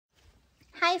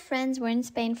Hi friends, we're in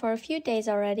Spain for a few days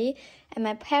already and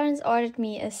my parents ordered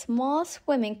me a small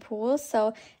swimming pool,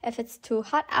 so if it's too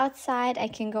hot outside I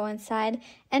can go inside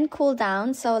and cool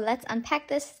down. So let's unpack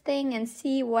this thing and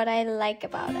see what I like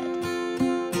about it.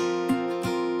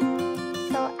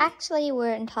 So actually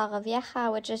we're in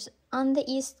Torrevieja, which is on the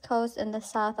east coast in the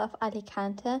south of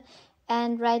Alicante,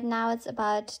 and right now it's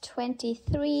about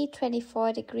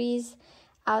 23-24 degrees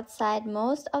outside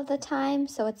most of the time,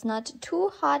 so it's not too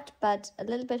hot but a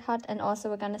little bit hot, and also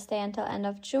we're gonna stay until end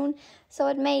of June, so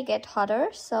it may get hotter.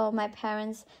 So my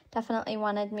parents definitely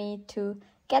wanted me to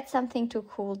get something to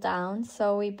cool down,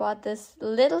 so we bought this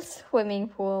little swimming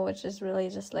pool, which is really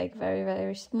just like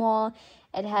very small.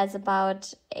 It has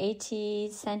about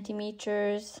 80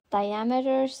 centimeters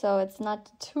diameter, so it's not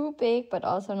too big but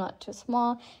also not too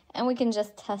small, and we can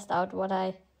just test out what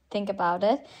I think about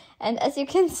it. And as you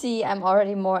can see, I'm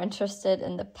already more interested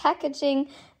in the packaging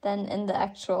than in the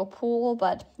actual pool,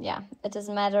 but yeah, it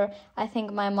doesn't matter. I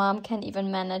think my mom can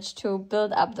even manage to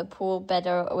build up the pool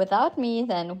better without me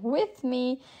than with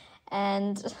me,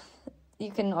 and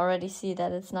you can already see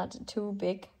that it's not too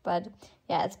big, but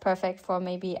yeah, it's perfect for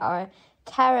maybe our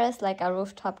terrace, like a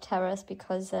rooftop terrace,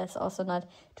 because there's also not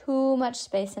too much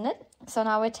space in it. So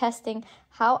now we're testing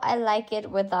how I like it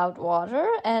without water,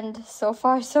 and so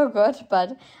far so good,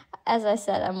 but as I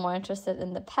said, I'm more interested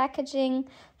in the packaging.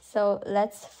 So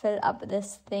let's fill up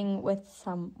this thing with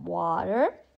some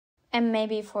water. And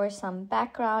maybe for some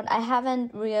background, I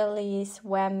haven't really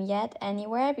swam yet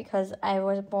anywhere because I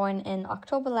was born in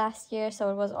October last year,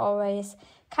 so it was always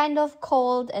kind of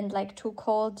cold and like too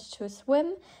cold to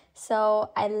swim.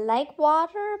 So I like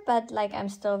water, but like I'm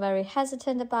still very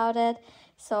hesitant about it.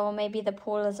 So maybe the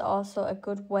pool is also a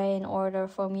good way in order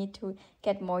for me to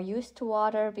get more used to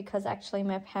water, because actually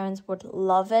my parents would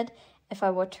love it if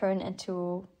I would turn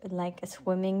into like a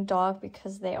swimming dog,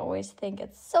 because they always think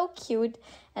it's so cute.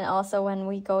 And also when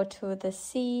we go to the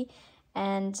sea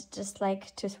and just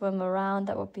like to swim around,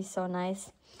 that would be so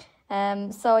nice.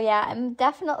 So yeah, I'm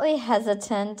definitely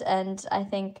hesitant, and I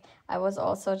think I was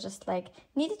also just like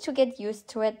needed to get used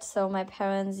to it. So my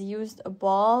parents used a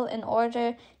ball in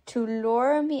order to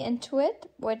lure me into it,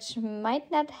 which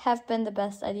might not have been the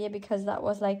best idea, because that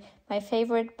was like my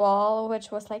favorite ball,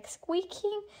 which was like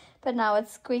squeaking, but now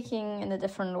it's squeaking in a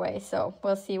different way. So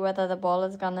we'll see whether the ball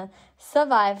is gonna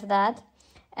survive that.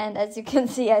 And as you can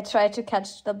see, I tried to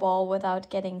catch the ball without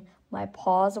getting my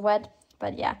paws wet.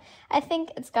 But yeah, I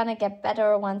think it's gonna get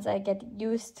better once I get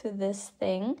used to this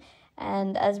thing.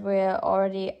 And as we're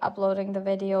already uploading the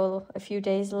video a few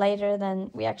days later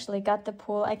than we actually got the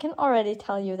pool, I can already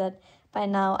tell you that by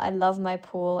now I love my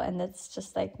pool, and it's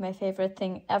just like my favorite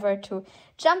thing ever to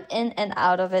jump in and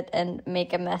out of it and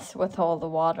make a mess with all the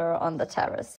water on the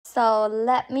terrace. So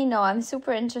let me know, I'm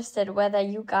super interested whether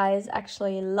you guys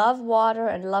actually love water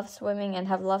and love swimming and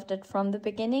have loved it from the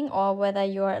beginning, or whether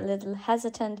you're a little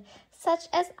hesitant such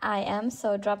as I am.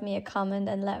 So drop me a comment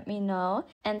and let me know,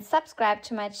 and subscribe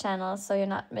to my channel so you're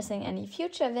not missing any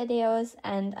future videos.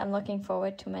 And I'm looking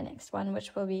forward to my next one,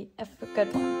 which will be a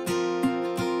good one.